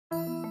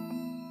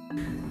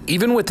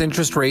Even with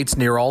interest rates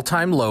near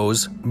all-time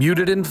lows,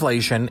 muted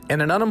inflation,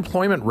 and an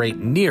unemployment rate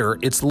near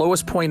its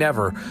lowest point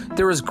ever,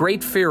 there is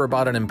great fear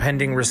about an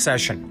impending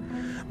recession.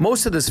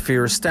 Most of this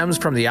fear stems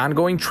from the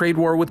ongoing trade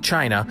war with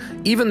China,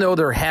 even though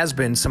there has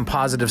been some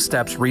positive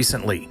steps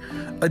recently.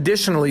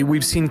 Additionally,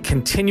 we've seen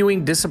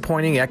continuing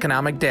disappointing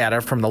economic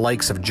data from the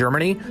likes of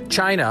Germany,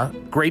 China,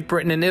 Great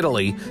Britain, and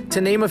Italy,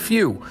 to name a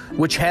few,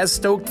 which has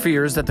stoked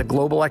fears that the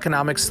global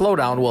economic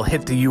slowdown will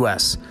hit the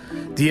U.S.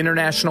 The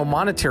International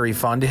Monetary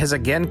Fund has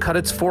again cut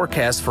its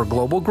forecast for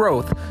global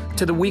growth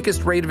to the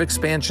weakest rate of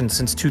expansion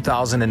since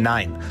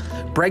 2009.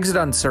 Brexit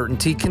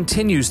uncertainty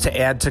continues to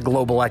add to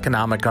global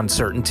economic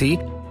uncertainty,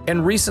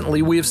 and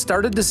recently we have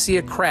started to see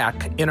a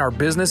crack in our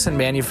business and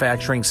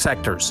manufacturing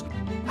sectors.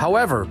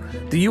 However,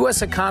 the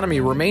U.S. economy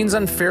remains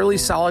on fairly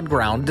solid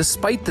ground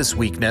despite this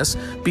weakness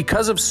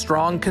because of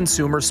strong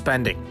consumer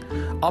spending.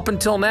 Up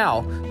until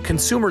now,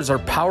 consumers are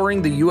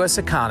powering the U.S.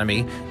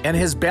 economy and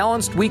has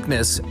balanced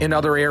weakness in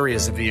other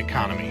areas of the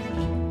economy.